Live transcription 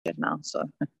it now. So,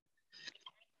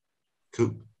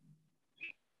 Cool.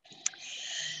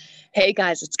 hey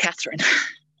guys, it's Catherine.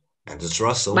 And it's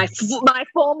Russell. My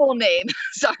formal name.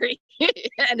 Sorry.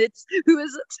 And it's, who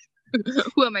is it?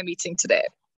 Who am I meeting today?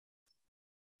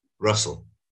 Russell.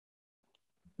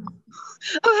 Oh,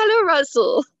 hello,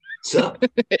 Russell. So,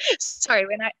 Sorry,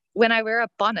 when I wear a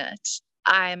bonnet,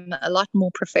 I'm a lot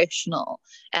more professional,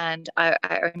 and I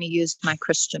only use my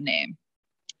Christian name.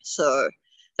 So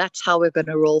that's how we're going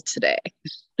to roll today.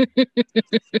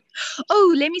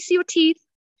 Oh, let me see your teeth.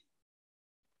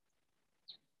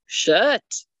 Shit.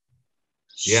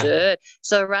 Yeah.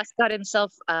 So Russ got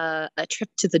himself a trip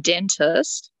to the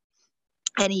dentist,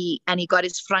 and he got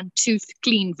his front tooth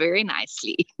cleaned very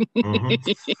nicely.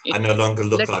 I no longer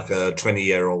look like a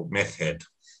 20-year-old meth head.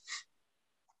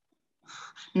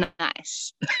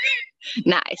 Nice.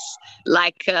 Nice.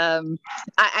 Like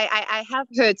I have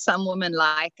heard some women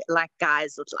like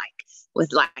guys with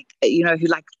who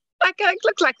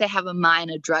look like they have a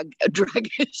minor drug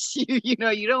issue. You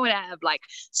don't want to have like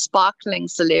sparkling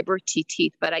celebrity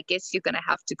teeth, but I guess you're gonna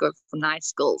have to go for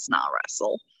nice girls now,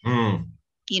 Russell.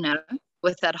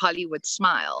 With that Hollywood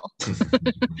smile.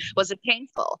 Was it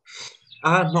painful?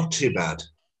 Not too bad.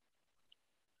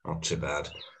 Not too bad.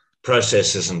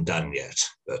 Process isn't done yet,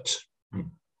 but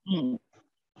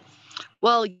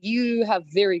Well, you have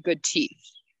very good teeth.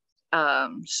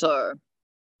 So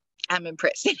I'm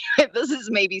impressed. Anyway, this is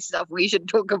maybe stuff we should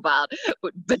talk about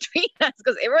between us,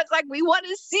 because everyone's like, we want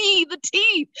to see the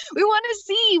teeth. We want to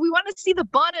see the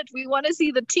bonnet. We want to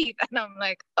see the teeth. And I'm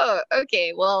like, oh,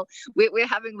 okay. Well, we're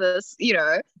having this,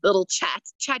 little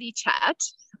chatty chat,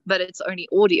 but it's only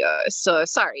audio. So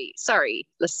sorry,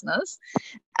 listeners.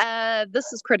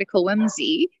 This is Critical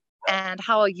Whimsy. And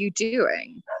how are you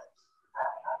doing?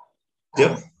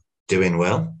 Yep, doing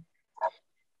well.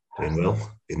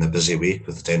 Been a busy week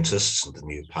with the dentists and the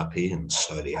new puppy, and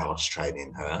slowly house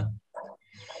training her.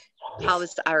 How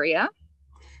is Aria?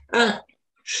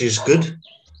 She's good.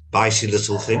 Bitey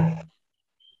little thing.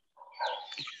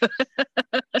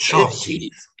 Sharp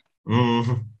teeth.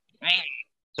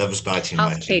 That was biting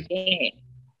my teeth.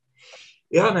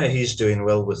 Yeah, no, he's doing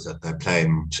well with it. They're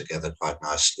playing together quite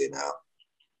nicely now.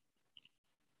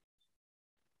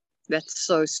 That's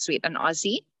so sweet. And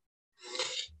Ozzy?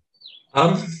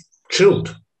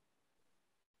 Chilled.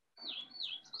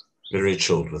 Very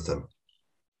chilled with him.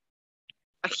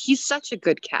 He's such a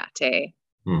good cat, eh?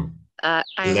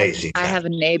 Lazy cat. I have a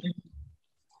neighbor.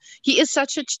 He is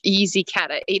such an easy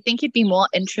cat. I think he'd be more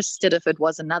interested if it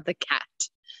was another cat.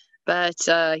 But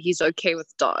he's okay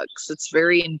with dogs. It's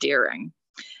very endearing.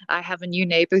 I have a new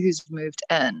neighbor who's moved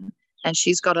in, and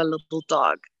she's got a little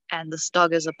dog. And this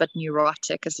dog is a bit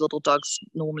neurotic, as little dogs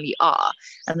normally are.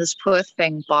 And this poor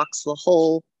thing barks the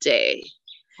whole day.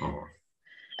 Oh.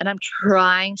 And I'm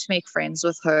trying to make friends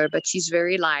with her, but she's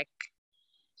very like,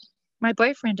 my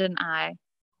boyfriend and I,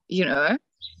 and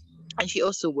she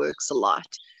also works a lot.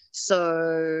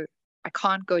 So I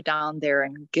can't go down there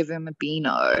and give him a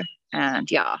beano.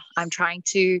 And yeah, I'm trying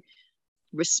to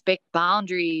respect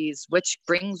boundaries, which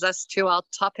brings us to our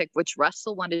topic, which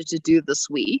Russell wanted to do this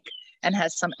week and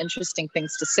has some interesting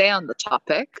things to say on the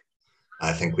topic.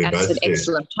 I think we and both it's an do.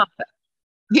 Excellent topic.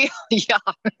 Yeah,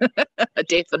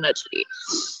 definitely.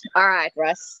 All right,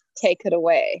 Russ, take it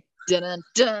away. Dun,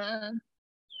 dun.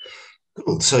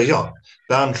 Cool. So yeah,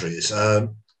 boundaries.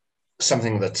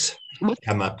 Something that's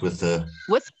come up with a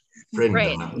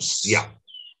friends. Yeah.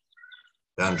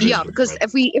 Boundaries. Yeah, because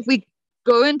if we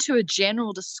go into a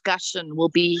general discussion, we'll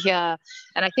be here,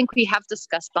 and I think we have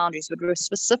discussed boundaries, but we're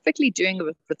specifically doing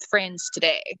it with friends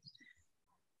today.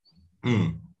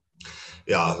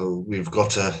 Yeah, we've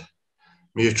got a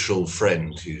mutual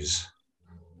friend who's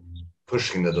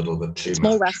pushing a little bit too much.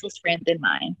 More Russell's friend than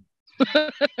mine.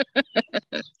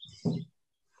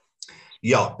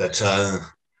 Yeah, but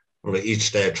we're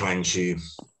each day trying to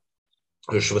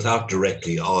push without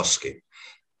directly asking,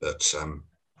 but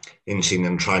hinting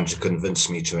and trying to convince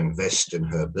me to invest in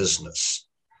her business,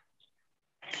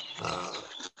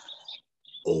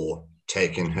 or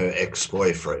take in her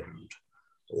ex-boyfriend,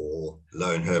 or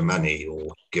loan her money,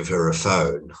 or give her a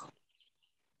phone.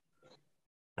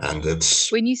 And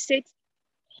it's... When you said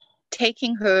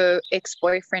taking her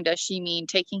ex-boyfriend, does she mean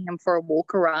taking him for a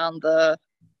walk around the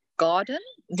garden?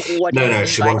 No,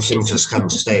 she wants him to come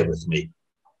stay with me.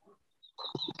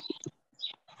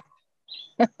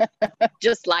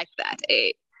 Just like that,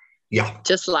 eh? Yeah.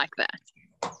 Just like that.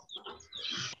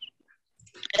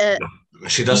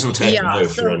 She doesn't take no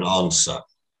for an answer.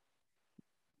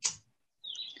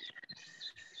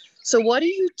 So what do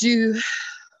you do?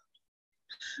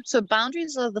 So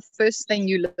boundaries are the first thing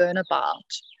you learn about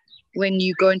when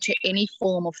you go into any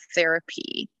form of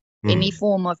therapy, any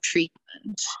form of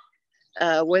treatment,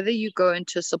 whether you go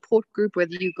into a support group,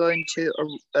 whether you go into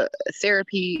a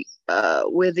therapy,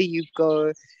 whether you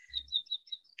go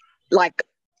like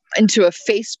into a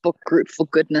Facebook group, for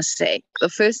goodness sake, the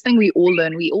first thing we all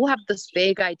learn, we all have this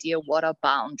vague idea what are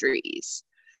boundaries.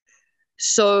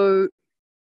 So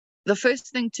the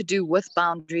first thing to do with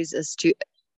boundaries is to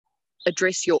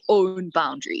address your own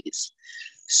boundaries.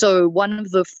 So one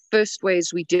of the first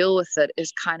ways we deal with it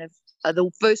is kind of the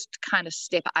first kind of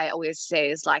step I always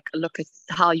say is like, look at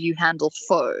how you handle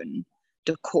phone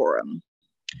decorum.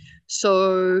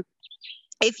 So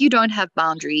if you don't have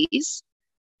boundaries,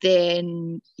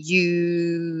 then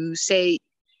you say,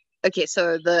 okay,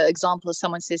 so the example is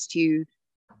someone says to you,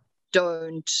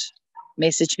 don't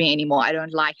message me anymore. I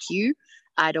don't like you.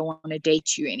 I don't want to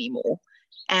date you anymore.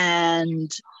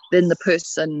 And then the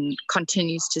person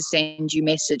continues to send you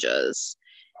messages.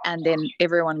 And then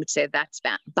everyone would say that's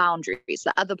boundaries.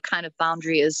 The other kind of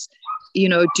boundary is,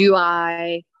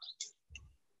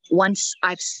 once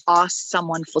I've asked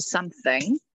someone for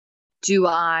something, do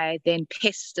I then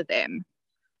pester them?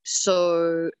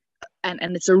 So, and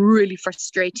it's a really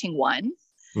frustrating one.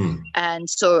 And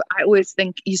so I always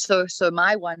think, so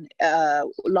my one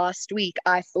last week,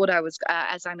 I thought I was,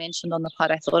 as I mentioned on the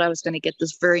pod, I thought I was going to get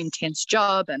this very intense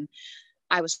job, and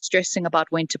I was stressing about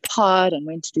when to pod and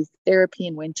when to do therapy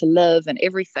and when to live and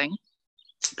everything,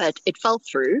 but it fell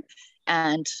through,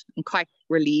 and I'm quite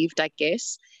relieved, I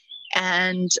guess.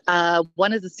 And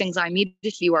one of the things I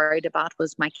immediately worried about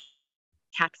was my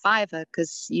cat Fiver,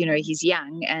 because he's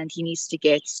young and he needs to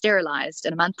get sterilized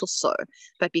in a month or so.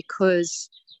 But because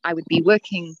I would be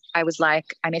working, I was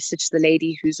like, I messaged the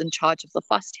lady who's in charge of the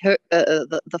foster,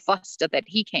 the foster that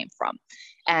he came from,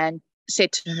 and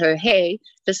said to her, hey,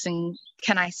 listen,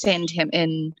 can I send him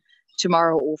in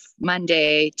tomorrow or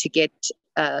Monday to get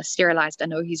sterilized? I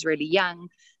know he's really young,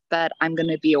 but I'm going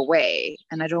to be away,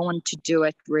 and I don't want to do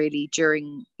it really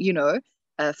during,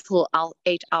 a full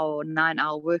 8-hour,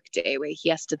 9-hour workday where he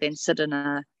has to then sit in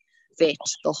a vet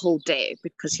the whole day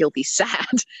because he'll be sad.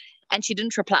 And she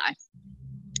didn't reply.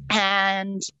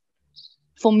 And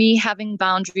for me, having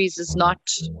boundaries is not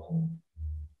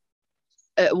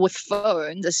with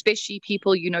phones, especially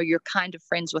people you're kind of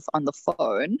friends with on the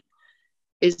phone,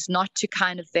 is not to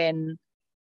kind of then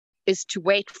is to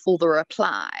wait for the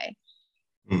reply.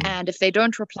 And if they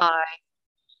don't reply,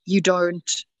 you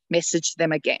don't message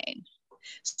them again.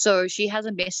 So she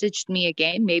hasn't messaged me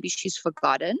again. Maybe she's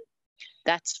forgotten.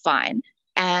 That's fine.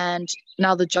 And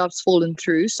now the job's fallen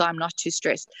through, so I'm not too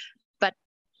stressed. But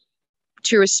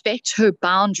to respect her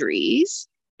boundaries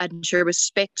and to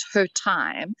respect her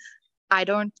time, I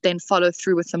don't then follow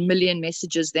through with a million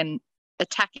messages then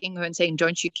attacking her and saying,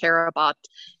 don't you care about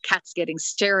cats getting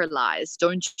sterilized?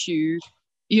 Don't you,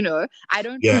 I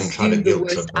don't pursue the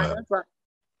worst.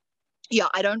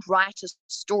 I don't write a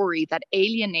story that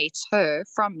alienates her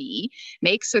from me,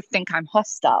 makes her think I'm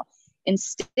hostile.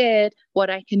 Instead, what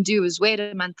I can do is wait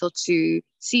a month or two,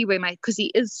 see where because he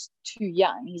is too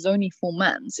young. He's only 4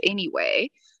 months anyway.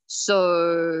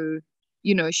 So,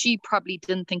 she probably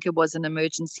didn't think it was an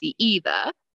emergency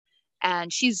either.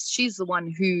 And she's the one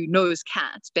who knows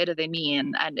cats better than me.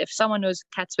 And if someone knows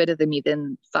cats better than me,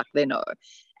 then fuck, they know.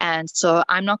 And so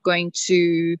I'm not going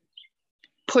to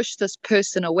push this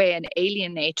person away and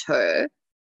alienate her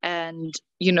and,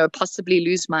 possibly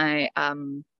lose my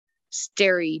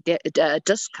Steri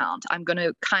discount. I'm going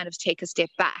to kind of take a step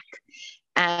back.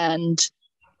 And,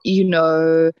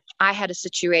 I had a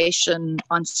situation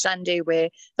on Sunday where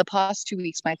the past 2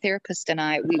 weeks, my therapist and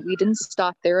I, we didn't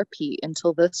start therapy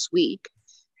until this week.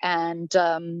 And,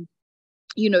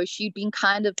 she'd been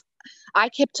I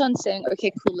kept on saying,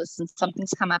 okay, cool, listen,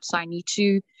 something's come up. So I need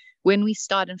to, when we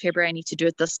start in February, I need to do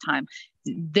it this time.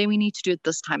 Then we need to do it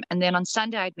this time. And then on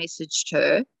Sunday, I'd messaged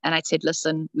her and I said,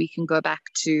 listen, we can go back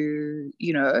to,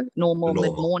 normal.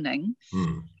 Mid-morning.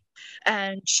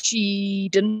 And she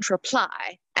didn't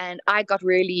reply. And I got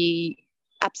really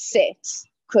upset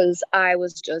because I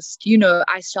was just,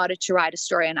 I started to write a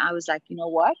story and I was like, you know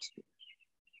what?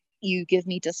 You give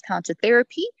me discounted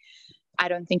therapy. I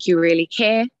don't think you really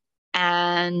care.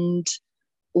 And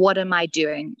what am I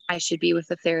doing? I should be with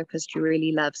a therapist who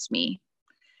really loves me.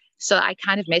 So I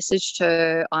kind of messaged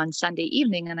her on Sunday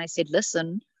evening and I said,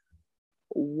 listen,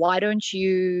 why do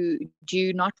you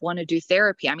not want to do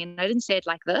therapy? I mean, I didn't say it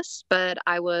like this, but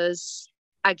I was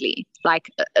ugly, like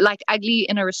ugly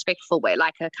in a respectful way,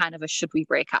 like a kind of a should we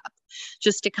break up,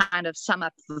 just to kind of sum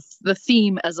up the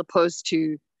theme as opposed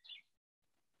to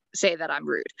say that I'm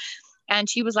rude. And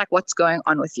she was like, what's going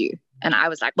on with you? And I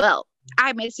was like, well,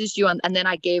 I messaged you and then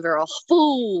I gave her a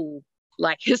full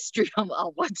like history of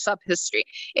our WhatsApp history.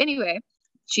 Anyway,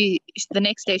 the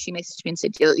next day she messaged me and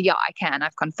said, yeah, I can.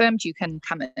 I've confirmed you can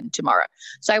come in tomorrow.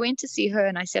 So I went to see her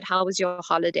and I said, how was your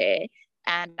holiday?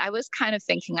 And I was kind of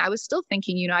thinking, I was still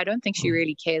thinking, I don't think she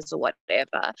really cares or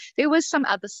whatever. There was some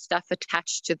other stuff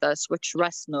attached to this, which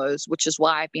Russ knows, which is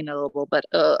why I've been a little bit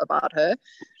about her.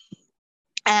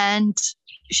 And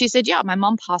she said, yeah, my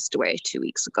mom passed away 2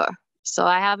 weeks ago. So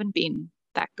I haven't been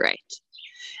that great.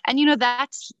 And,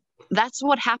 that's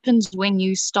what happens when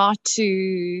you start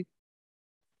to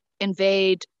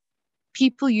invade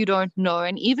people you don't know,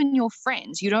 and even your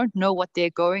friends, you don't know what they're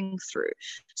going through.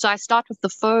 So I start with the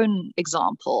phone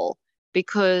example,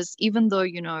 because even though,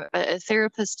 a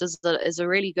therapist is a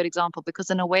really good example, because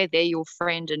in a way they're your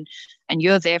friend and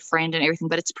you're their friend and everything,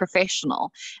 but it's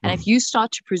professional. And if you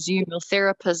start to presume your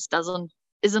therapist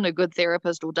isn't a good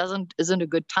therapist or isn't a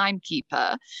good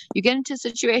timekeeper, you get into a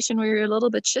situation where you're a little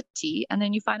bit shitty, and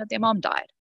then you find out their mom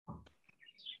died.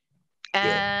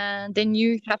 And then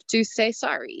you have to say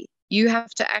sorry. You have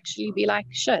to actually be like,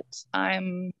 shit,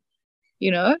 I'm,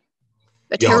 a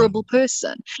terrible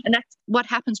person. And that's what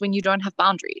happens when you don't have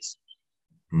boundaries.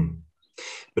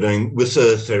 But I mean, with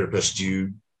a therapist,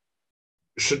 you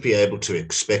should be able to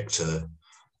expect a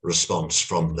response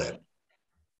from them.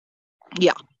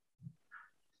 Yeah.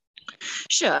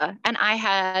 Sure. And I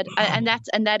had, and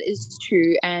that is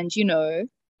true. And,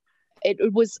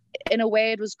 it was, in a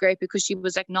way, it was great because she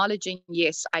was acknowledging,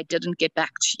 yes, I didn't get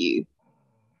back to you,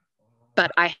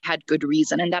 but I had good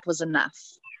reason, and that was enough,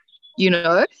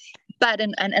 But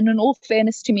in all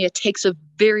fairness to me, it takes a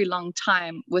very long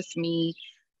time with me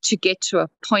to get to a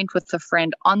point with a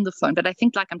friend on the phone. But I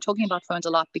think, I'm talking about phones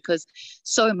a lot because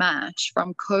so much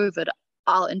from COVID,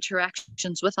 our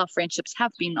interactions with our friendships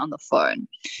have been on the phone.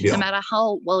 No matter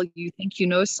how well you think you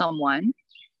know someone,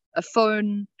 a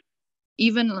phone,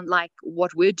 even like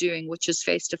what we're doing, which is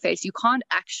face to face, you can't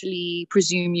actually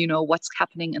presume what's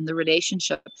happening in the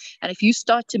relationship. And if you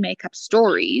start to make up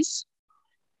stories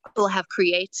or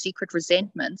create secret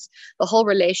resentments, the whole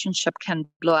relationship can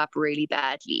blow up really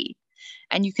badly,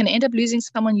 and you can end up losing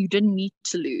someone you didn't need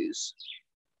to lose.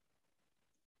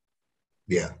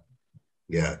 Yeah,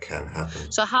 it can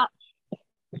happen.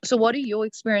 So what are your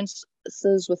experiences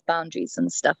with boundaries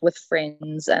and stuff with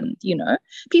friends and,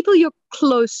 people you're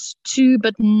close to,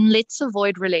 but let's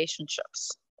avoid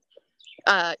relationships,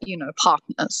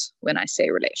 partners, when I say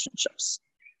relationships,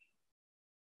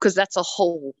 because that's a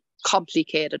whole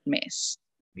complicated mess.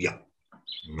 Yeah,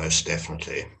 most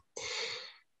definitely.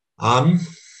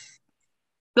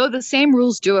 Though the same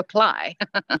rules do apply,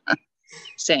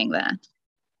 saying that.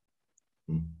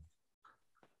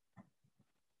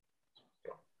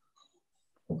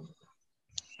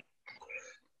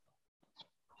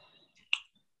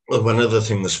 Well, one of the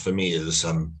things for me is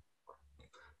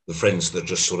the friends that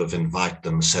just sort of invite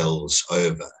themselves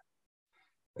over.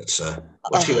 It's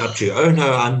what are you up to? Oh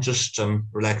no, I'm just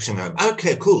relaxing home.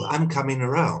 Okay, cool. I'm coming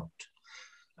around.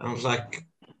 And I was like,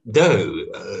 no,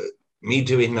 me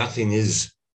doing nothing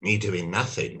is me doing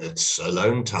nothing. It's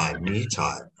alone time, me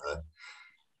time.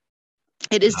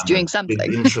 It is doing something.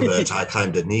 Big introvert, I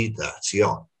kind of need that.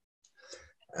 Yeah.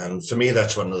 And for me,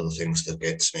 that's one of the things that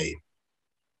gets me.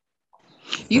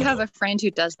 You have a friend who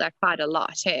does that quite a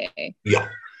lot, hey? Yeah.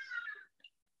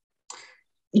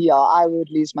 Yeah, I would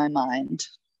lose my mind.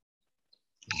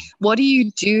 What do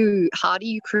you do? How do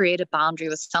you create a boundary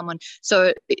with someone?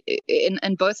 So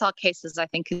in both our cases, I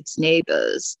think it's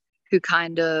neighbors who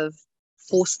kind of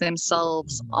force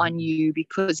themselves on you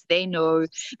because they know.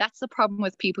 That's the problem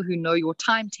with people who know your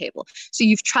timetable. So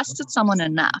you've trusted someone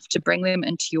enough to bring them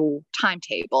into your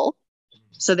timetable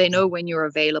so they know when you're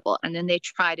available, and then they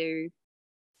try to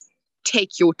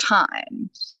take your time.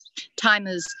 Time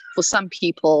is, for some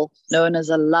people, known as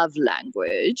a love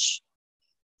language.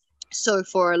 So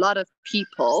for a lot of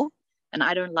people, and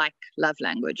I don't like love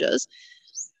languages,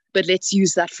 but let's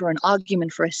use that for an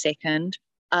argument for a second.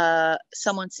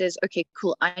 Someone says, okay,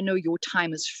 cool, I know your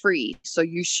time is free, so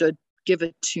you should give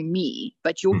it to me,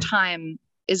 but your time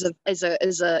it's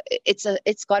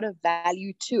got a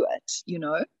value to it,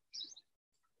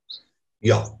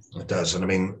 Yeah, it does. And I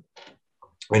mean,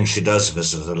 when she does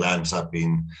visit, it lands up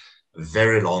being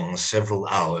very long, several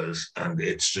hours, and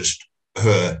it's just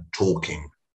her talking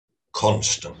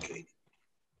constantly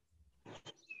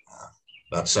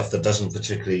about stuff that doesn't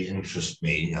particularly interest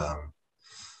me.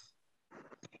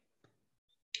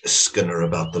 Skinner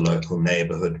about the local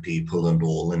neighborhood people and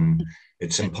all, and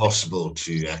it's impossible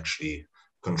to actually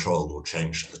control or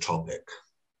change the topic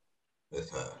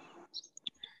with her.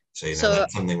 So,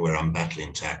 that's something where I'm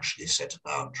battling to actually set a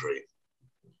boundary.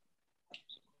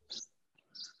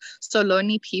 So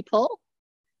lonely people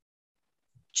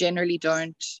generally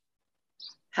don't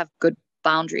have good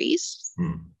boundaries.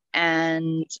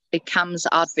 And it comes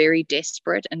out very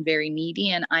desperate and very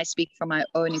needy. And I speak from my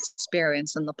own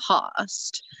experience in the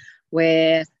past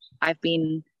where I've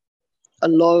been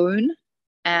alone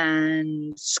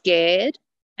and scared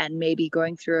and maybe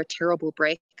going through a terrible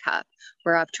breakup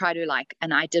where I've tried to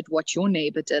and I did what your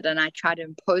neighbor did, and I tried to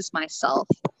impose myself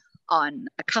on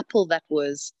a couple that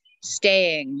was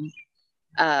staying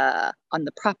on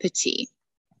the property.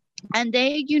 And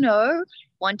they,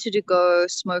 wanted to go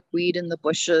smoke weed in the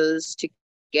bushes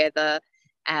together,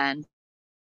 and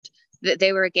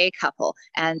they were a gay couple,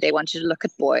 and they wanted to look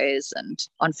at boys and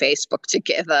on Facebook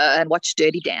together and watch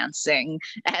Dirty Dancing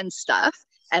and stuff.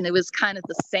 And it was kind of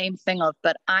the same thing of,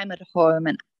 but I'm at home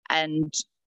and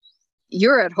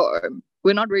you're at home.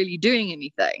 We're not really doing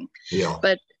anything. Yeah.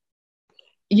 But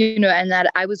and that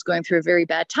I was going through a very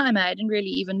bad time. I didn't really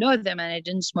even know them, and I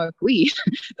didn't smoke weed,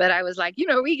 but I was like,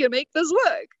 we can make this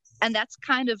work. And that's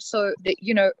kind of so that,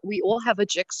 we all have a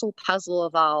jigsaw puzzle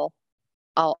of our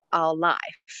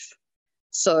life.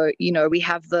 So, we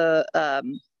have the,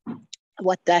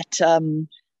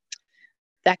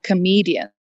 that comedian,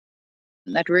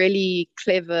 that really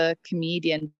clever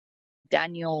comedian,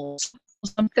 Daniel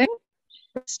something.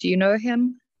 Do you know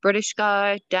him? British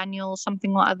guy, Daniel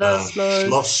something or other.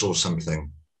 Sloss or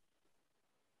something,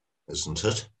 isn't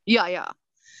it? Yeah.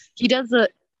 He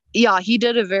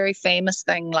did a very famous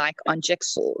thing on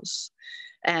jigsaws.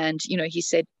 And, he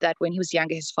said that when he was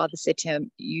younger, his father said to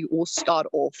him, we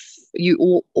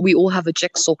all have a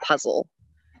jigsaw puzzle.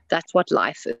 That's what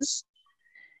life is.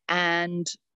 And,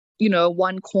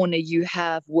 one corner you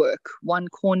have work, one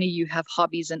corner you have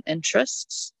hobbies and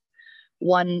interests,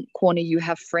 one corner you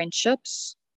have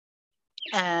friendships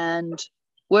and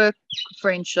work,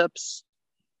 friendships.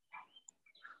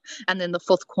 And then the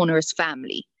fourth corner is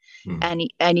family.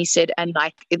 And he said, and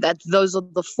that those are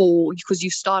the four, because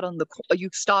you start on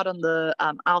the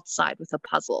outside with a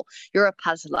puzzle. You're a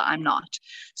puzzler, I'm not,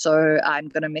 so I'm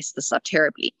going to mess this up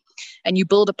terribly. And you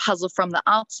build a puzzle from the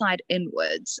outside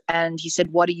inwards. And he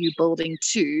said, what are you building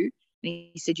to? And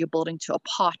he said, you're building to a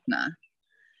partner,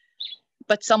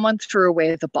 but someone threw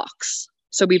away the box.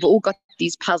 So we've all got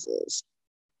these puzzles.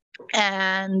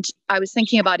 And I was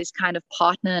thinking about his kind of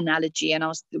partner analogy, and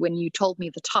when you told me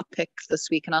the topic this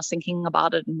week, and I was thinking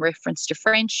about it in reference to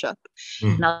friendship,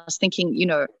 and I was thinking,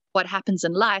 what happens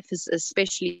in life is,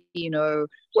 especially,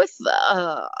 with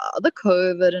the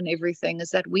COVID and everything,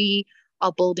 is that we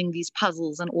are building these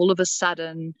puzzles, and all of a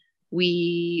sudden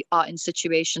we are in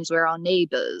situations where our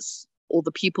neighbors, or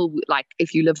the people,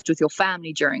 if you lived with your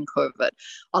family during COVID,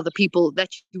 are the people that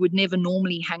you would never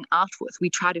normally hang out with. We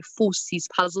try to force these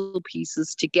puzzle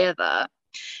pieces together.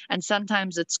 And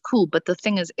sometimes it's cool, but the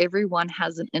thing is, everyone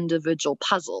has an individual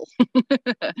puzzle.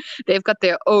 They've got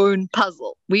their own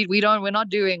puzzle. We're not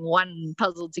doing one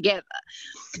puzzle together.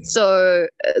 So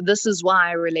this is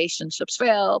why relationships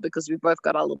fail, because we've both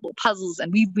got our little puzzles,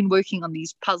 and we've been working on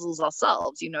these puzzles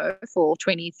ourselves, for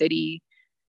 20, 30,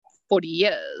 40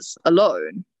 years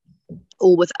alone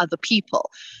or with other people.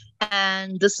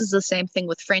 And this is the same thing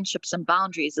with friendships and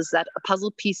boundaries, is that a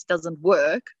puzzle piece doesn't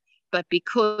work, but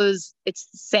because it's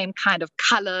the same kind of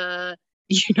color,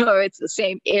 it's the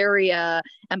same area.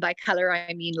 And by color,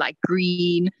 I mean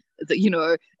green,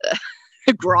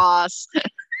 grass,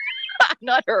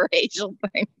 not a racial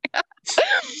thing.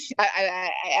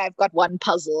 I've got one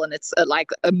puzzle, and it's a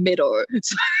meadow.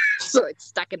 So it's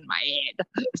stuck in my head.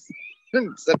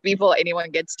 So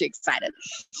anyone gets too excited.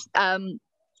 And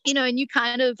you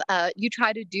kind of, you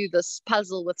try to do this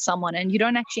puzzle with someone, and you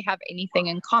don't actually have anything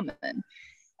in common.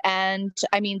 And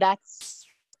I mean,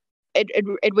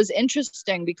 it was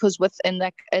interesting, because in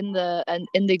the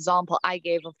example I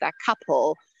gave of that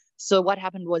couple, so what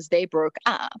happened was they broke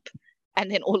up, and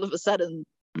then all of a sudden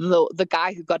the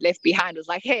guy who got left behind was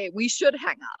like, hey, we should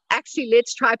hang out. Actually,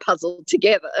 let's try puzzle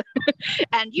together.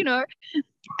 And,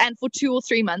 and for 2 or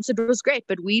 3 months, it was great,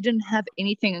 but we didn't have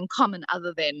anything in common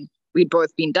other than we'd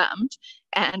both been dumped,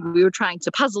 and we were trying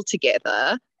to puzzle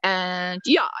together. And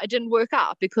yeah, it didn't work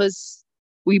out because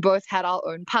we both had our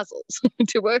own puzzles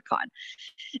to work on.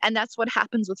 And that's what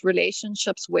happens with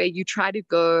relationships, where you try to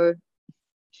go,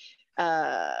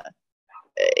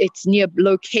 it's near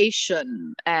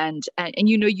location, and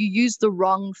you use the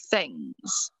wrong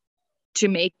things to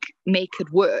make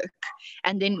it work.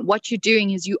 And then what you're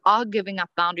doing is you are giving up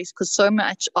boundaries, because so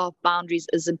much of boundaries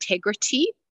is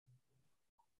integrity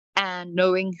and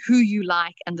knowing who you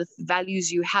like and the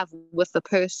values you have with the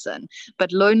person.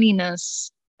 But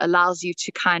loneliness allows you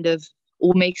to kind of,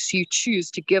 or makes you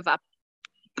choose to give up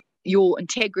your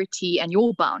integrity and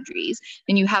your boundaries,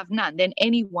 then you have none. Then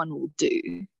anyone will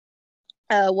do.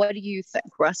 What do you think,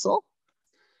 Russell?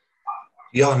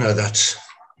 Yeah, no, that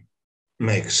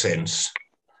makes sense.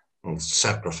 Well,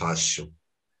 sacrifice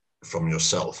from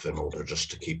yourself in order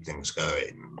just to keep things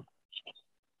going.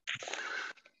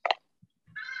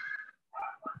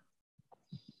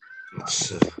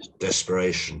 It's a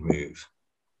desperation move.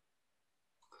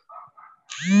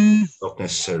 Not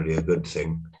necessarily a good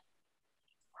thing.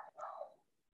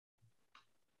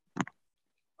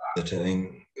 But I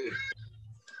mean,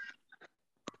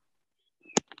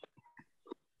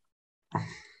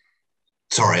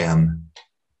 sorry, I'm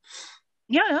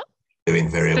doing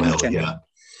very well here.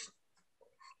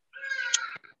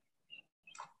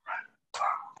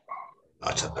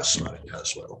 I took a smoke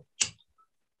as well.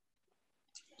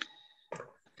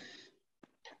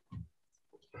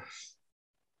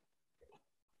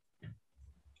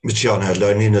 But yeah, no,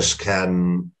 loneliness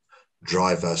can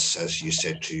drive us, as you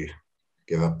said, to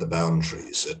give up the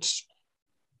boundaries.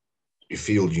 You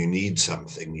feel you need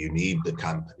something, you need the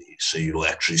company, so you'll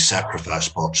actually sacrifice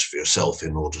parts of yourself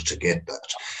in order to get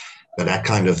that. But that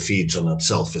kind of feeds on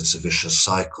itself. It's a vicious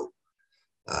cycle.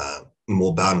 The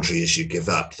more boundaries you give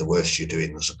up, the worse you're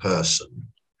doing as a person.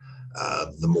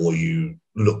 The more you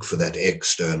look for that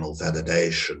external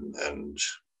validation and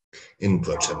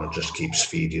input, and it just keeps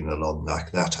feeding along like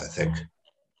that, I think.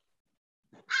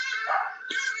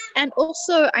 And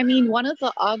also, I mean, one of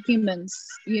the arguments,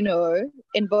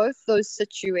 in both those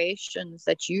situations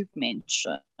that you've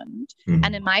mentioned,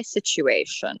 and in my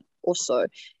situation also,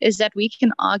 is that we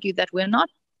can argue that we're not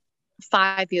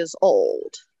 5 years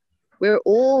old. We're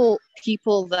all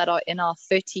people that are in our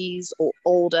 30s or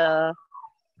older,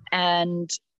 and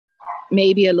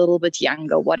maybe a little bit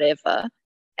younger, whatever.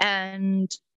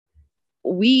 And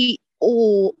we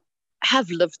all have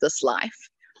lived this life.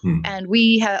 And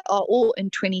we are all in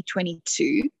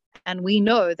 2022, and we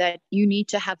know that you need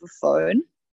to have a phone.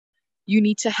 You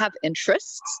need to have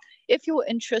interests. If your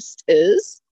interest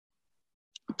is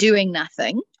doing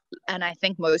nothing, and I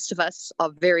think most of us are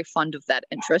very fond of that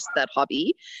interest, that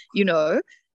hobby,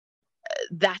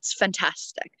 that's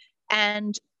fantastic.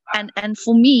 And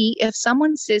for me, if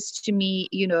someone says to me,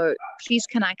 please,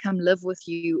 can I come live with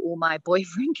you, or my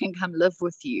boyfriend can come live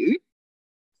with you?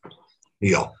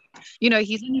 Yeah.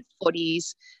 He's in his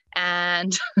 40s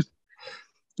and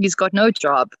he's got no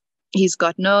job. He's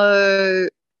got no,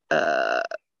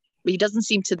 he doesn't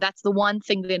seem to, that's the one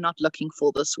thing they're not looking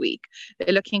for this week.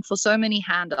 They're looking for so many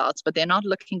handouts, but they're not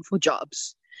looking for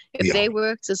jobs. If they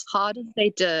worked as hard as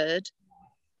they did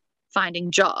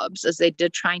finding jobs as they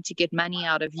did trying to get money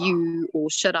out of you or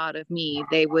shit out of me,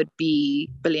 they would be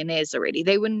billionaires already.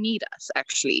 They wouldn't need us,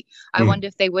 actually. I wonder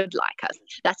if they would like us.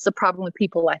 That's the problem with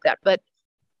people like that. But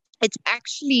it's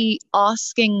actually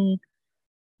asking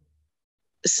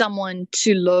someone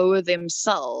to lower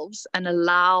themselves and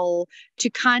allow to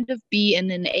kind of be an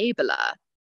enabler,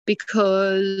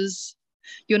 because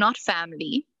you're not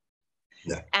family.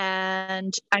 No.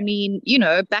 And I mean,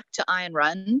 back to Ayn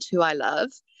Rand, who I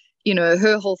love,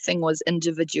 her whole thing was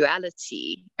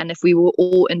individuality. And if we were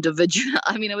all individual,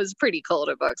 I mean, it was pretty cool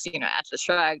to books, Atlas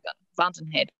Shrugged,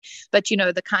 Fountainhead. But,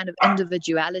 the kind of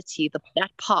individuality, that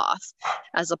path,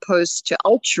 as opposed to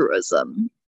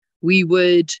altruism, we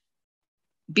would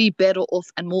be better off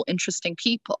and more interesting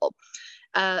people.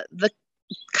 The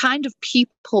kind of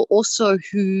people also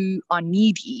who are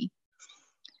needy,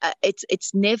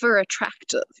 it's never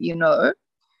attractive,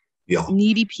 Yeah.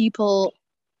 Needy people,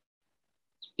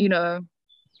 because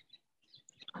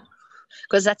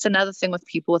that's another thing with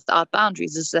people without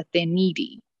boundaries, is that they're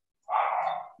needy.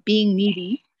 Being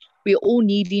needy, we're all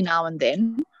needy now and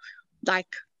then.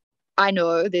 Like, I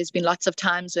know there's been lots of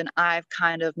times when I've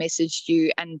kind of messaged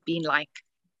you and been like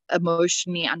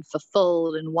emotionally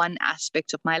unfulfilled in one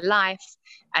aspect of my life,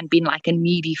 and been like a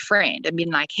needy friend, and been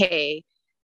like, hey,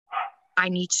 I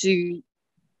need to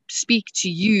speak to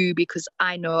you because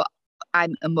I know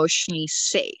I'm emotionally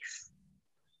safe.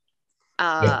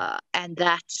 And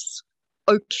that's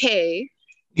okay.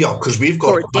 Yeah, because we've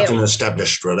got quite an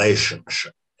established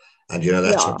relationship. And,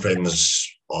 that's what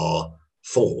friends are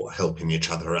for, helping each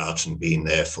other out and being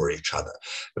there for each other.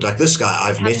 But like this guy,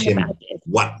 I've met him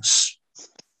once.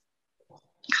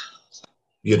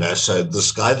 So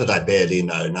this guy that I barely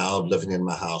know now, living in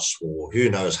my house for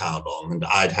who knows how long, and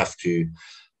I'd have to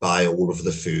buy all of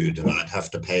the food and I'd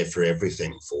have to pay for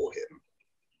everything for him.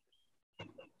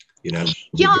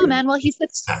 Yeah, man. Well, he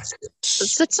sits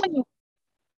on your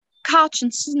couch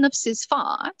and sniffs his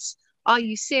farts. Are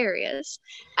you serious?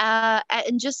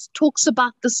 And just talks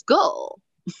about this girl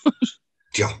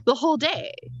the whole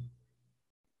day.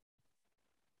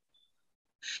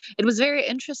 It was very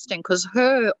interesting because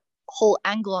her whole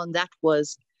angle on that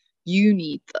was, you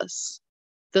need this.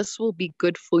 This will be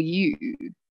good for you.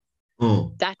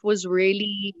 That was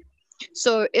really,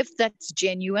 so if that's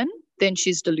genuine, then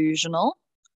she's delusional.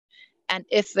 And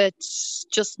if it's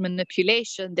just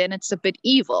manipulation, then it's a bit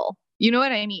evil. You know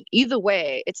what I mean? Either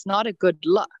way, it's not a good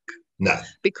look. No.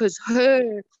 Because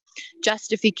her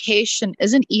justification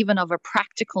isn't even of a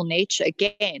practical nature.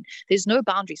 Again, there's no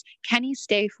boundaries. Can he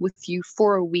stay with you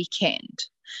for a weekend?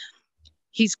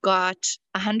 He's got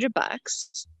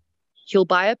 $100. He'll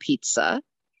buy a pizza,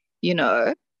 you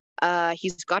know.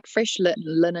 He's got fresh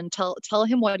linen. Tell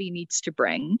him what he needs to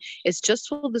bring. It's just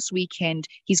for this weekend.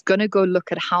 He's going to go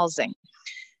look at housing.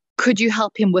 Could you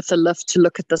help him with a lift to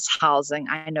look at this housing?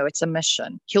 I know it's a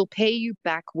mission. He'll pay you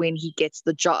back when he gets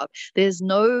the job. There's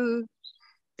no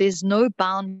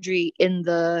boundary in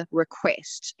the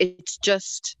request. It's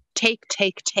just take.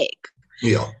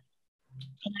 Yeah.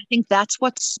 And I think that's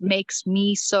what makes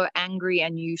me so angry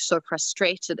and you so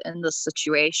frustrated in this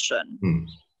situation.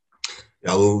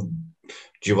 Yeah, well,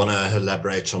 do you want to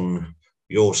elaborate on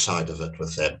your side of it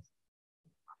with them?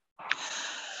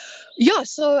 Yeah,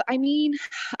 so I mean,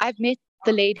 I've met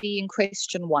the lady in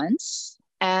question once.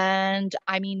 And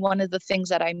I mean, one of the things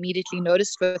that I immediately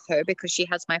noticed with her, because she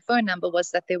has my phone number, was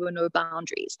that there were no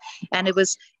boundaries. And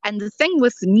the thing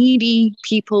with needy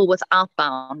people without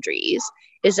boundaries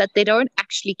is that they don't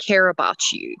actually care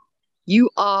about you.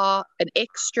 You are an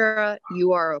extra,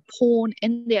 you are a pawn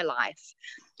in their life.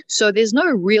 So there's no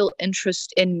real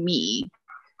interest in me.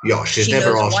 Yeah, she's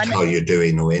never asked how you're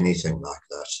doing or anything like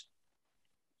that.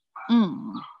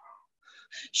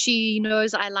 She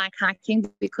knows I like hiking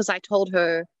because I told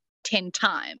her 10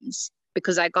 times,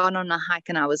 because I got on a hike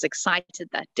and I was excited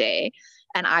that day.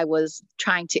 And I was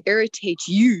trying to irritate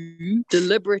you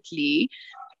deliberately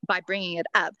by bringing it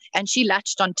up. And she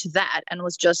latched onto that and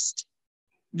was just,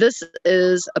 this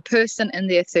is a person in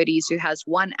their 30s who has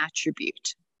one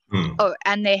attribute. Oh,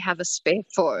 and they have a spare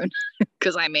phone,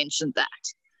 because I mentioned that.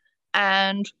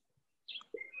 And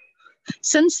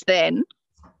since then,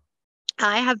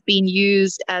 I have been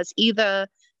used as either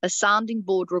a sounding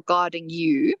board regarding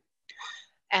you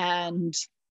and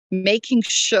making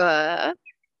sure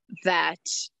that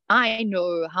I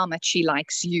know how much she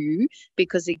likes you,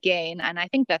 because again, and I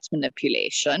think that's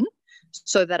manipulation,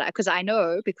 so that because I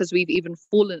know, because we've even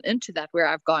fallen into that, where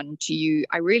I've gone to you,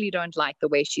 I really don't like the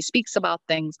way she speaks about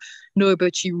things. No,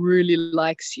 but she really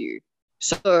likes you.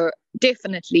 So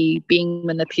definitely being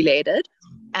manipulated,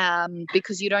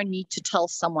 because you don't need to tell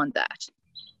someone that.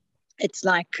 It's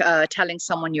like telling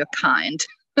someone you're kind.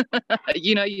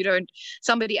 You don't,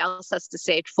 somebody else has to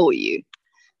say it for you.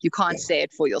 You can't say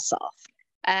it for yourself.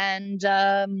 And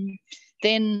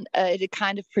then it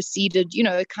kind of proceeded,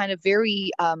 kind of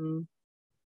very,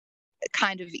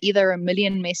 kind of either a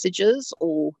million messages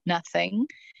or nothing.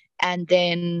 And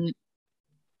then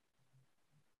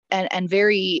and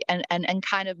very and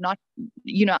kind of not,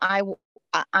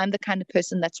 I'm the kind of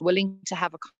person that's willing to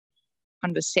have a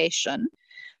conversation,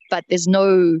 but there's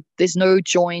no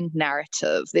joined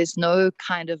narrative. There's no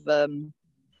kind of a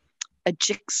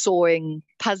jigsawing,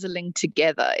 puzzling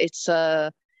together.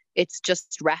 It's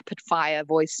just rapid fire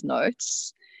voice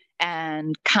notes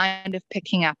and kind of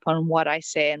picking up on what I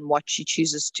say and what she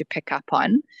chooses to pick up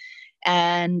on.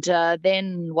 And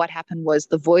then what happened was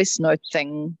the voice note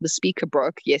thing, the speaker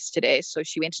broke yesterday. So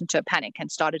she went into a panic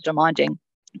and started demanding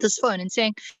this phone and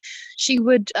saying she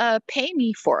would pay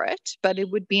me for it, but it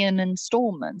would be in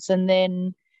installments. And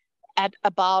then at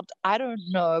about, I don't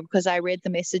know, because I read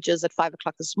the messages at 5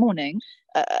 o'clock this morning.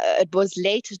 It was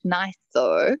late at night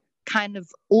though, kind of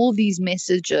all these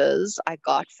messages I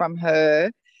got from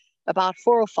her, about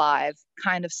 4 or 5,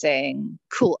 kind of saying,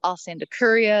 cool, I'll send a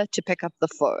courier to pick up the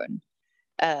phone.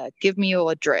 Give me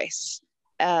your address.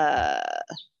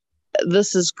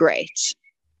 This is great.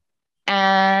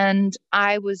 And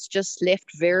I was just left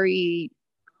very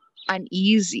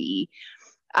uneasy.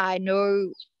 I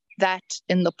know that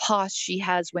in the past she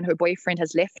has, when her boyfriend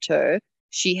has left her,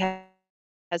 she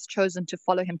has chosen to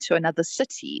follow him to another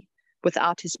city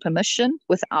without his permission,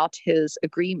 without his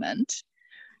agreement.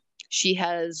 She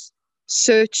has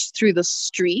searched through the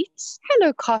streets.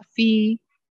 Hello, Coffee.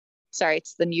 Sorry,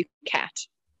 it's the new cat.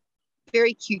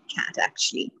 Very cute cat,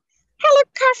 actually. Hello,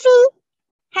 Coffee.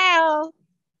 Hello.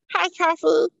 Hi,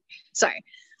 Coffee. Sorry.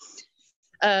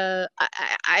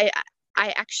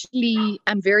 I actually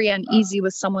am very uneasy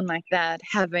with someone like that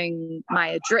having my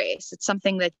address. It's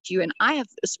something that you and I have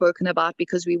spoken about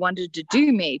because we wanted to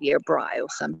do maybe a braai or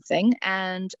something.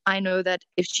 And I know that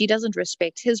if she doesn't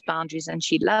respect his boundaries and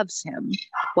she loves him,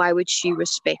 why would she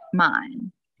respect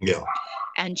mine? Yeah.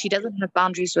 and she doesn't have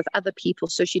boundaries with other people.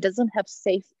 So she doesn't have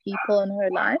safe people in her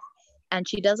life. And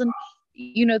she doesn't,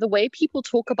 the way people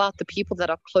talk about the people that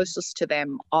are closest to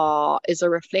them is a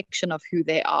reflection of who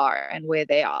they are and where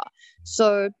they are.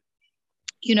 So,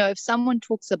 if someone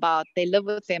talks about they live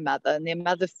with their mother and their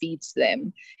mother feeds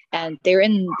them and they're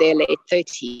in their late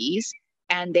 30s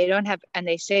and they don't have, and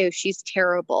they say, oh, she's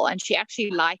terrible. And she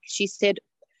actually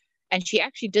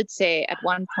did say at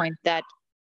one point that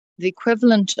the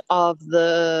equivalent of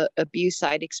the abuse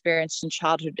I'd experienced in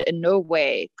childhood in no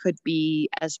way could be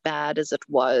as bad as it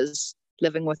was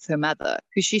living with her mother,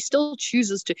 who she still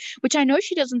chooses to, which I know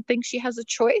she doesn't think she has a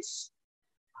choice,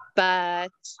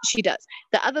 but she does.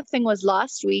 The other thing was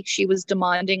last week she was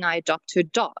demanding I adopt her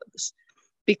dogs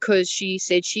because she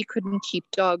said she couldn't keep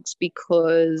dogs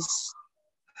because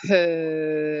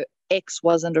her ex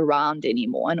wasn't around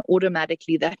anymore, and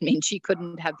automatically that meant she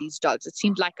couldn't have these dogs. It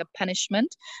seemed like a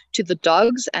punishment to the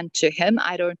dogs and to him,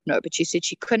 I don't know, but she said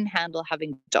she couldn't handle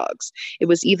having dogs. It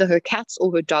was either her cats or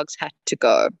her dogs had to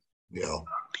go. Yeah.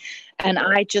 And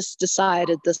I just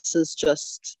decided this is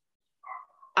just,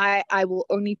 I will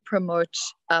only promote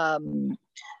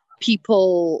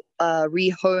people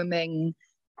rehoming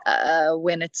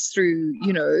when it's through,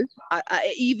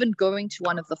 even going to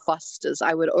one of the fosters,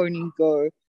 I would only go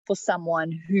for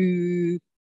someone who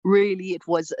really it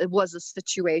was a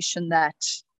situation that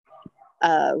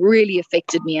really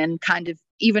affected me, and kind of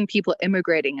even people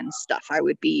immigrating and stuff, I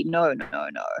would be no.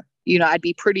 I'd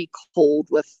be pretty cold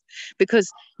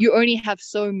because you only have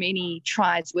so many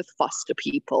tries with foster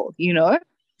people,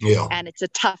 Yeah. and it's a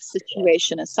tough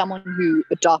situation. As someone who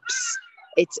adopts,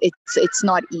 it's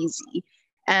not easy.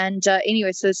 And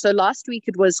anyway, so last week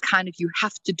it was kind of, you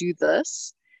have to do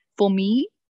this for me,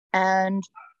 and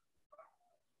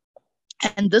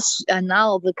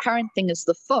now the current thing is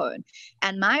the phone.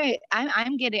 And I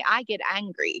get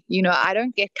angry. I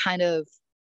don't get kind of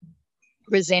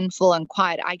resentful and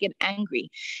quiet. I get angry,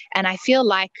 and I feel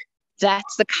like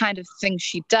that's the kind of thing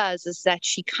she does, is that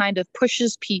she kind of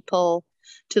pushes people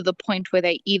to the point where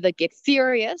they either get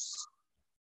furious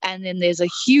and then there's a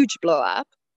huge blow up,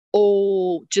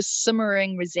 or just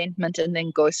simmering resentment and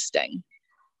then ghosting,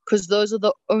 because those are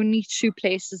the only two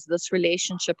places this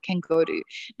relationship can go to.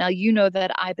 Now, you know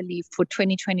that I believe for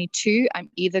 2022 I'm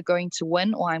either going to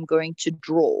win or I'm going to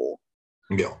draw.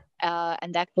 Yeah.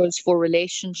 And that goes for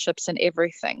relationships and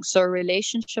everything. So a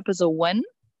relationship is a win.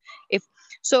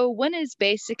 Win is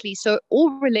basically, so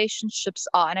all relationships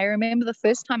are, and I remember the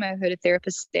first time I heard a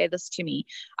therapist say this to me,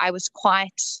 I was quite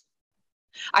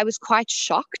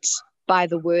shocked by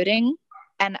the wording.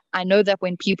 And I know that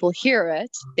when people hear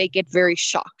it, they get very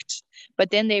shocked, but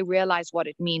then they realize what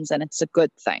it means, and it's a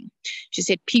good thing. She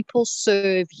said, people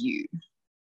serve you.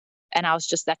 And I was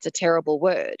just, that's a terrible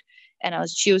word. And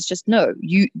she was just, no,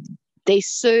 they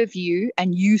serve you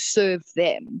and you serve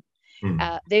them.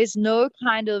 There's no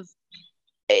kind of,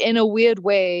 in a weird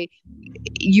way,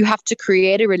 you have to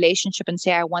create a relationship and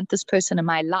say, I want this person in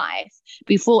my life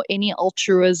before any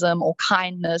altruism or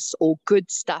kindness or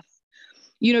good stuff.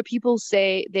 People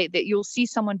say that you'll see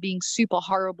someone being super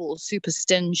horrible or super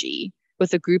stingy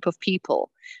with a group of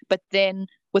people, but then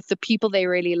with the people they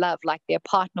really love, like their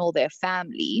partner or their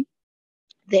family,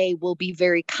 they will be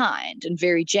very kind and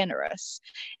very generous.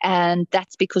 And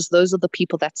that's because those are the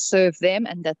people that serve them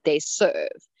and that they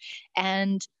serve.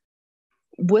 And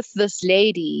with this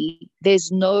lady,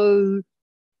 there's no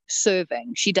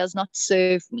serving. She does not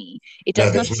serve me. It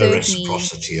does not serve me. There's no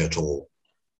reciprocity at all.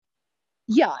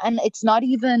 Yeah, and it's not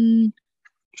even,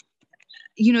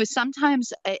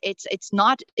 sometimes it's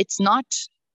not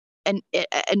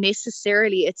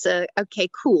necessarily, it's okay,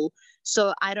 cool.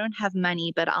 So I don't have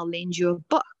money, but I'll lend you a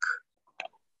book.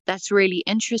 That's really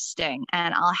interesting.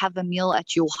 And I'll have a meal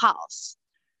at your house.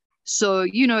 So,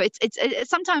 it's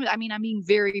sometimes, I'm being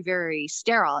very, very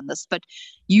sterile on this, but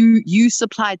you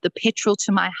supplied the petrol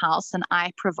to my house and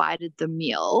I provided the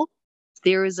meal.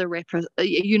 There is and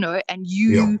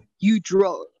you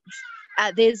drove.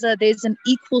 There's an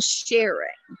equal sharing.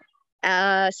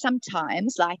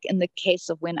 Sometimes, like in the case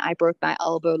of when I broke my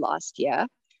elbow last year,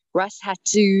 Russ had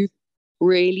to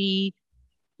really,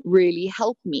 really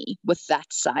help me with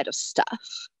that side of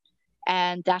stuff.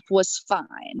 And that was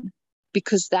fine,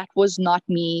 because that was not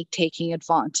me taking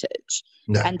advantage.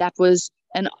 No. And that was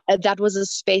a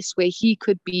space where he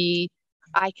could be,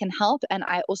 I can help. And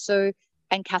I also,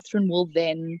 and Catherine will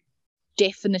then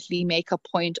definitely make a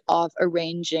point of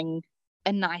arranging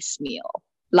a nice meal.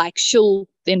 Like, she'll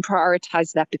then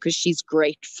prioritize that because she's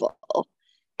grateful.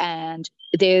 And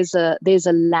there's a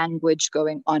language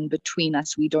going on between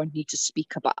us we don't need to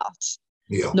speak about.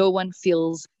 Yeah. No one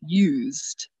feels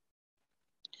used.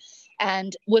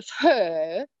 And with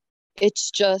her,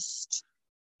 it's just,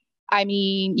 I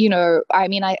mean, the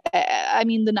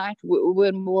night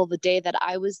the day that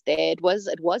I was there, it was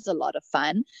a lot of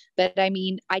fun. But I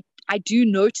mean, I do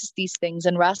notice these things,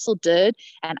 and Russell did,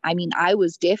 and I mean, I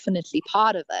was definitely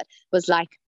part of it. Was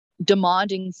like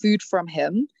demanding food from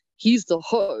him. He's the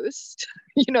host,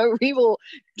 we will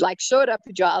like showed up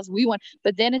at your house. We want,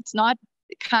 but then it's not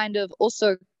kind of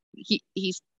also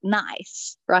he's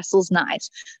nice. Russell's nice,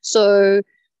 so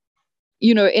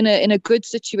in a good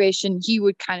situation, he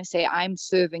would kind of say, I'm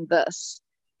serving this,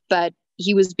 but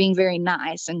he was being very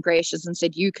nice and gracious and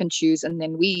said, you can choose. And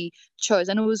then we chose,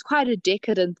 and it was quite a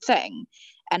decadent thing.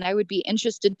 And I would be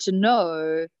interested to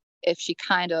know if she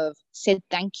kind of said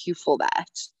thank you for that,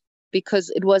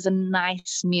 because it was a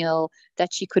nice meal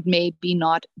that she could maybe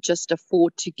not just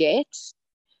afford to get.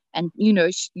 And,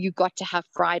 you got to have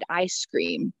fried ice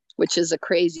cream, which is a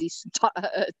crazy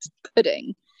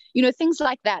pudding. Things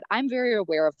like that. I'm very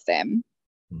aware of them.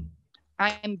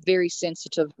 I'm very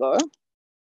sensitive, though.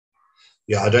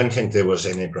 Yeah, I don't think there was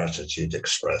any gratitude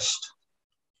expressed.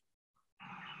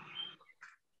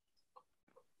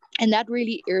 And that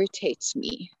really irritates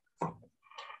me.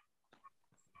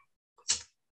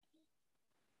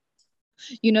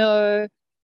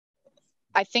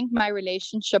 I think my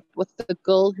relationship with the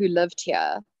girl who lived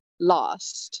here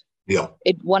last. Yeah.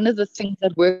 One of the things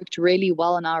that worked really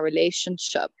well in our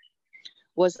relationship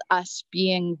was us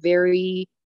being very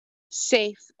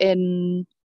safe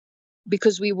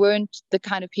because we weren't the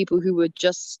kind of people who were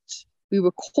we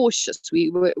were cautious.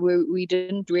 We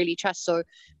didn't really trust. So,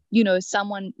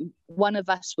 one of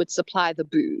us would supply the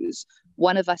booze,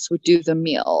 one of us would do the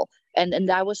meal. And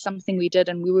that was something we did.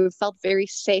 And we felt very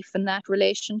safe in that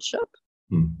relationship.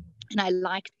 Mm. And I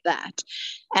liked that.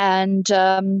 And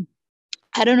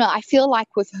I don't know. I feel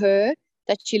like with her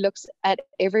that she looks at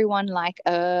everyone like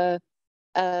a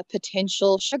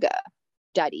potential sugar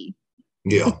daddy.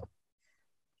 Yeah.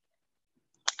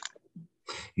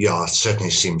 Yeah, it certainly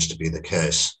seems to be the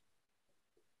case.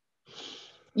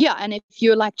 Yeah, and if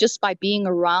you're like, just by being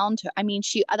around her, I mean,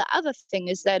 the other thing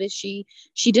is that she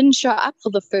didn't show up for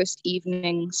the first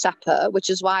evening supper, which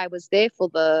is why I was there for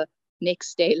the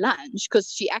next day lunch,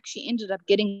 because she actually ended up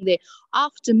getting there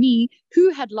after me,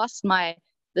 who had lost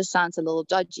this sounds a little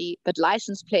dodgy, but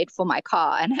license plate for my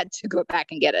car and had to go back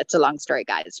and get it. It's a long story,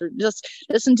 guys. So just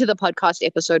listen to the podcast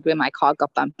episode where my car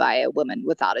got bumped by a woman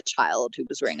without a child who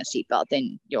was wearing a seatbelt.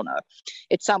 Then you'll know.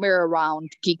 It's somewhere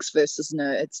around Geeks versus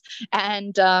Nerds.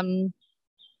 And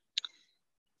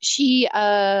she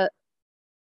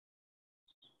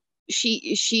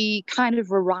kind of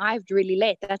arrived really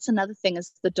late. That's another thing,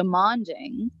 is the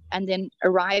demanding and then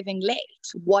arriving late.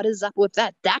 What is up with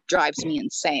that? That drives me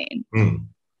insane. Mm.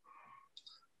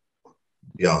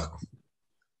 Yeah.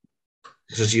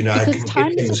 Because,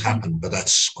 things happen, but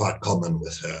that's quite common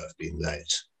with her being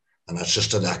late. And that's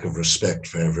just a lack of respect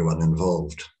for everyone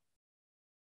involved.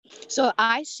 So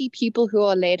I see people who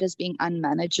are late as being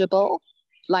unmanageable.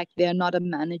 Like, they're not a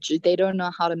manager. They don't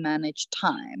know how to manage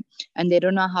time, and they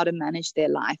don't know how to manage their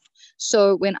life.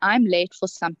 So when I'm late for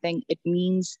something, it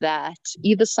means that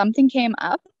either something came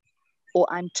up or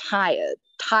I'm tired.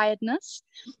 Tiredness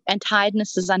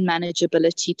is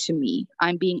unmanageability to me.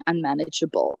 I'm being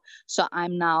unmanageable. So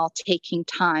I'm now taking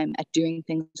time at doing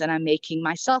things, and I'm making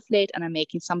myself late, and I'm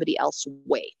making somebody else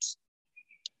wait.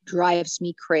 Drives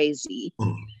me crazy.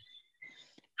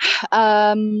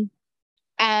 And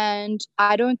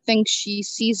I don't think she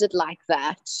sees it like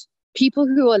that. People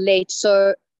who are late.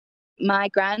 So my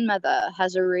grandmother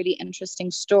has a really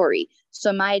interesting story.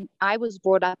 So I was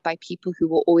brought up by people who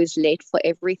were always late for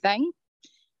everything.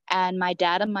 And my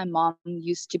dad and my mom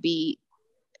used to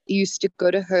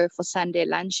go to her for Sunday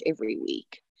lunch every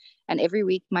week. And every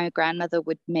week my grandmother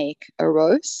would make a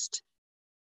roast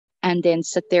and then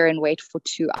sit there and wait for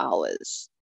 2 hours.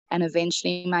 And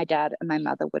eventually my dad and my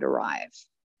mother would arrive.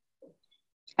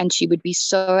 And she would be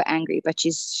so angry, but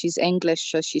she's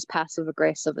English, so she's passive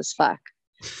aggressive as fuck.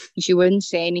 And she wouldn't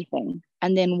say anything.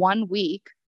 And then one week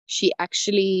she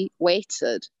actually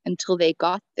waited until they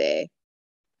got there.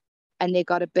 And they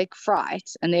got a big fright,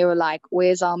 and they were like,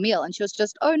 where's our meal? And she was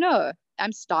just, oh no,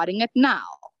 I'm starting it now.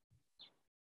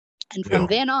 And from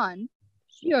then on,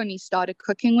 she only started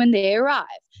cooking when they arrived,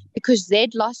 because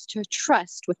they'd lost her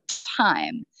trust with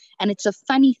time. And it's a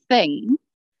funny thing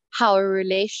how a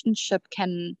relationship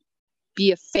can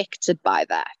be affected by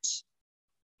that.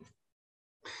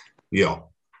 Yeah.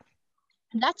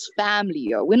 And that's family,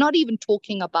 yo. We're not even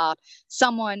talking about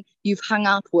someone you've hung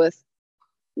out with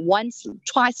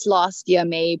twice last year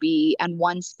maybe, and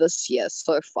once this year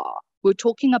so far. We're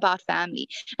talking about family.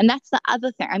 And that's the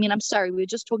other thing. I mean, I'm sorry, we're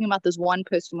just talking about this one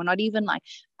person. We're not even like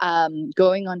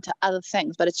going on to other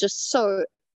things, but it's just so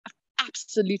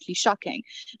absolutely shocking.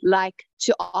 Like,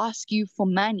 to ask you for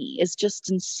money is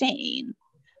just insane.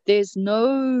 There's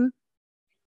no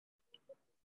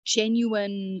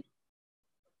genuine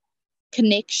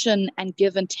connection and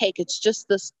give and take. It's just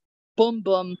this boom,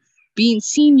 boom,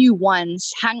 seen you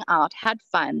once, hung out, had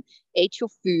fun, ate your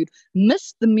food,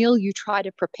 missed the meal you tried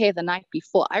to prepare the night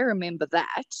before. I remember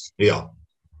that. Yeah.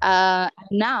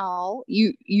 Now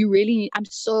you really, I'm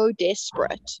so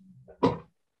desperate.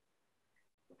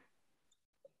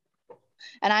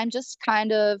 And I'm just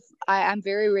kind of, I'm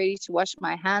very ready to wash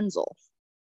my hands off,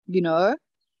 you know?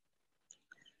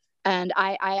 And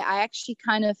I actually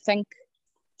kind of think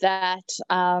that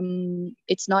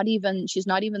she's not even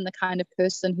the kind of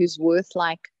person who's worth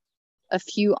like a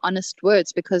few honest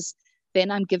words, because then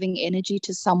I'm giving energy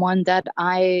to someone that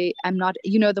I am not.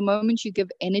 You know, the moment you give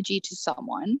energy to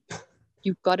someone,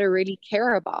 you've got to really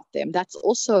care about them. That's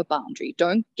also a boundary.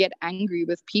 Don't get angry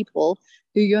with people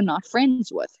who you're not friends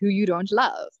with, who you don't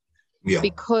love,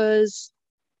 because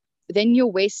then you're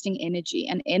wasting energy,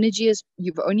 and energy is,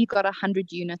 you've only got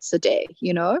 100 units a day,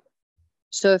 you know?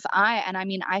 So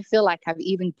I feel like I've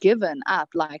even given up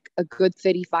like a good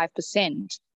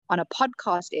 35% on a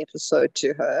podcast episode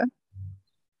to her.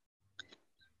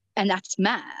 And that's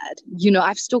mad. You know,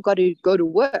 I've still got to go to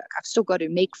work. I've still got to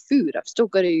make food. I've still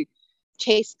got to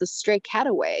chase the stray cat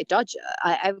away, Dodger.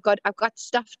 I've got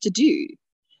stuff to do.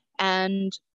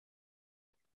 And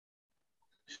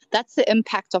that's the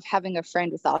impact of having a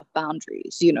friend without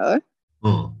boundaries, you know?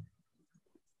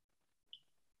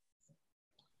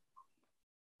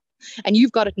 And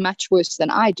you've got it much worse than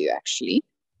I do, actually.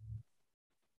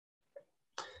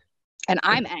 And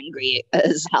I'm angry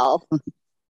as hell. I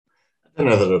don't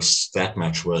know that it's that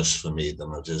much worse for me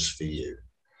than it is for you.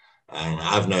 And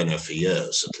I've known her for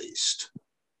years, at least.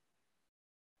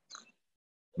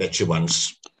 Met you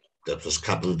once. That was a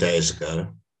couple of days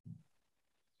ago.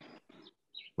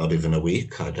 Not even a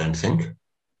week, I don't think.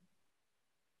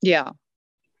 Yeah.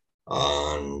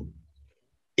 And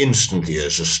instantly,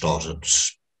 as I started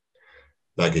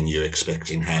bugging you,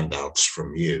 expecting handouts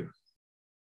from you.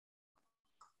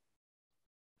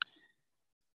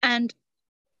 And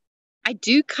I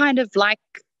do kind of like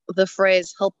the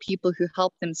phrase, help people who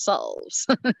help themselves.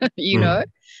 You know,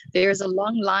 there's a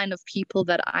long line of people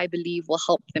that I believe will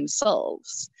help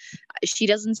themselves. She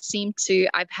doesn't seem to.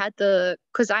 I've had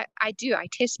because I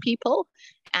test people,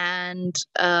 and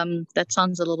that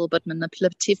sounds a little bit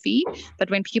manipulative-y, but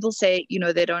when people say, you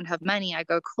know, they don't have money, I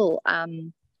go, cool,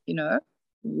 you know,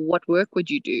 what work would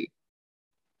you do?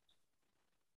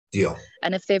 Yeah.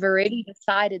 And if they've already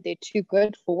decided they're too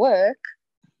good for work,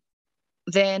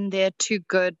 then they're too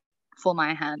good for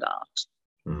my handout.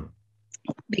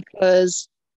 Because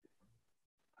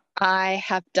I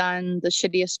have done the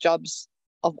shittiest jobs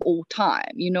of all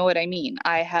time. You know what I mean?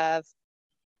 I have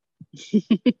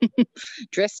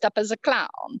dressed up as a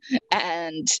clown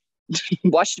and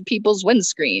washed people's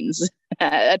windscreens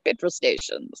at petrol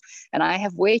stations. And I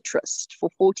have waitressed for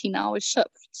 14-hour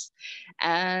shifts.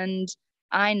 And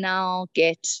I now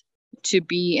get to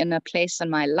be in a place in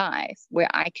my life where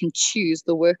I can choose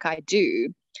the work I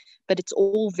do, but it's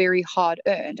all very hard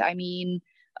earned. I mean,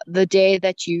 the day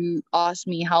that you asked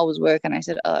me how was work and I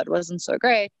said, oh, it wasn't so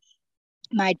great,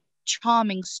 my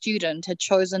charming student had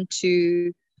chosen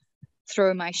to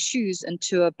throw my shoes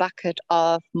into a bucket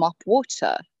of mop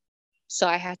water. So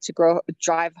I had to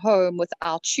drive home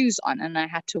without shoes on, and I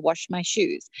had to wash my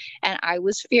shoes. And I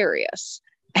was furious.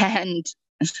 And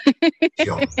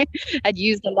I'd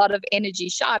used a lot of energy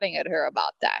shouting at her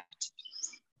about that.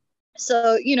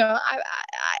 So, you know,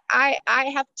 I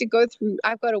have to go through,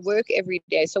 I've got to work every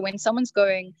day. So when someone's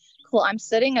going, cool, I'm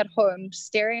sitting at home,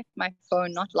 staring at my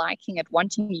phone, not liking it,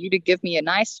 wanting you to give me a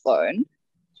nice phone,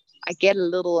 I get a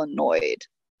little annoyed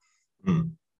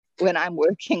when I'm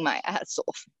working my ass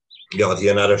off. Yeah, the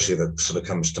analogy that sort of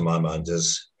comes to my mind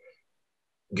is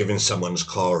giving someone's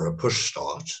car a push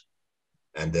start,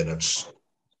 and then the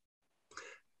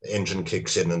engine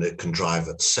kicks in and it can drive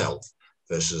itself,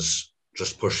 versus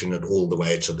just pushing it all the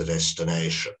way to the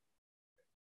destination.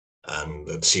 And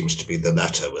it seems to be the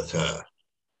latter with her.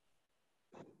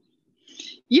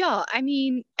 Yeah, I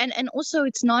mean, and also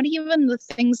it's not even the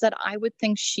things that I would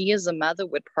think she as a mother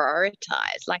would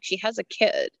prioritize. Like, she has a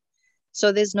kid,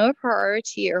 so there's no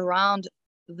priority around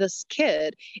this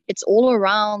kid. It's all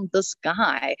around this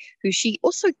guy who she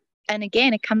also, and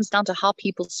again, it comes down to how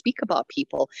people speak about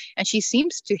people, and she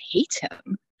seems to hate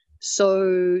him.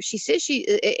 So she says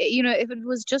you know, if it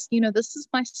was just, you know, this is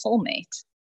my soulmate,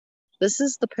 this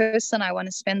is the person I want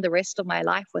to spend the rest of my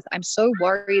life with. I'm so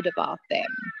worried about them.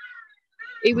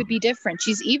 It would be different.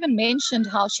 She's even mentioned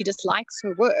how she dislikes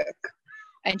her work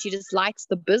and she dislikes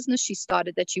the business she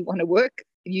started that she want to work.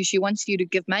 She wants you to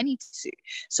give money to.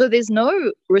 So there's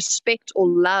no respect or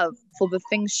love for the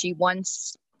things she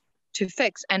wants to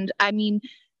fix. And I mean,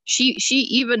 she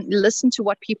even listened to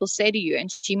what people say to you,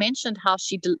 and she mentioned how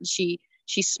she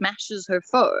smashes her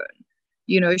phone.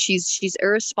 She's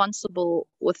irresponsible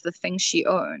with the things she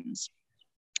owns.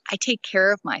 I take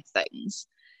care of my things.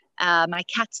 My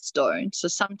cats don't, so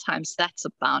sometimes that's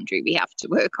a boundary we have to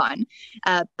work on.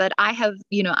 But I have,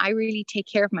 I really take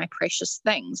care of my precious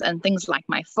things and things like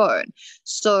my phone.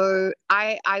 So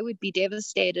I would be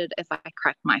devastated if I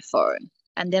cracked my phone.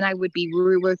 And then I would be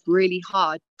work really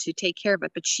hard to take care of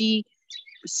it. But she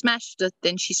smashed it,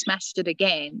 then she smashed it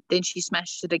again, then she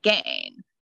smashed it again.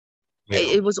 Yeah.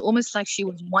 It was almost like she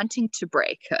was wanting to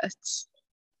break it.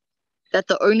 That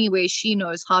the only way she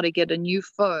knows how to get a new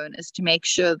phone is to make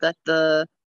sure that the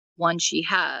one she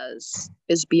has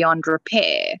is beyond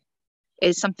repair.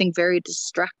 Is something very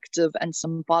destructive and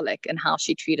symbolic in how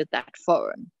she treated that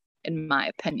phone, in my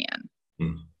opinion.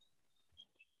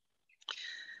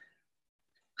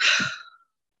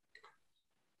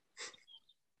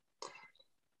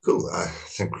 Cool. I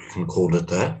think we can call it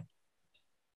there.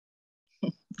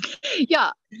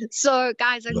 Yeah. So,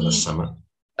 guys, I mean,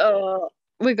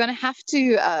 we're going to have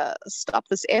to stop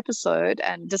this episode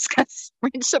and discuss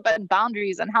friendship and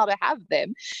boundaries and how to have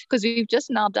them, because we've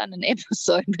just now done an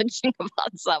episode bitching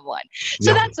about someone.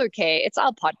 So that's okay. It's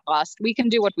our podcast. We can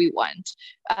do what we want.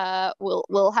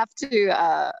 We'll have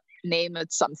to name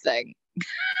it something.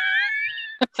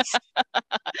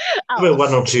 Well,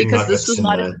 one or two nuggets in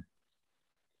there.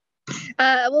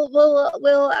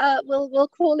 We'll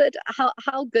call it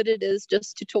how good it is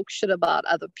just to talk shit about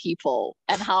other people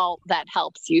and how that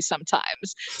helps you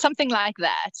sometimes, something like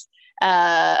that.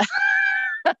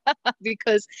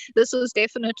 Because this was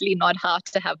definitely not how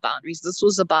to have boundaries. This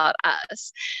was about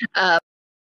us.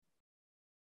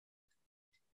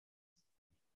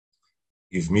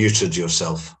 You've muted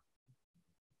yourself.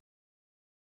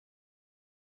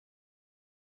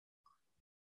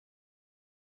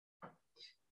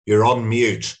 You're on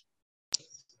mute.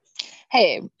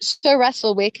 Hey, so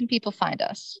Russell, where can people find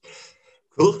us?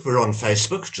 Cool. We're on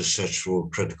Facebook. Just search for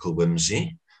Critical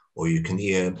Whimsy, or you can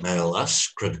email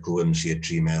us,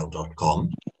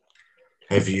 criticalwhimsy@gmail.com.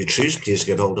 However you choose, please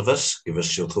get hold of us. Give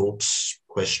us your thoughts,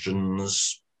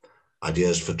 questions,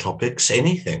 ideas for topics,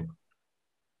 anything.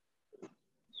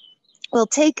 We'll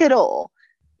take it all.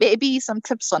 Maybe some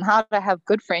tips on how to have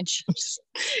good friendships.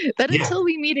 But until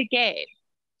we meet again.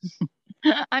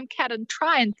 I'm Kat, and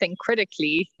try and think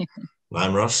critically.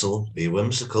 I'm Russell. Be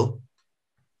whimsical.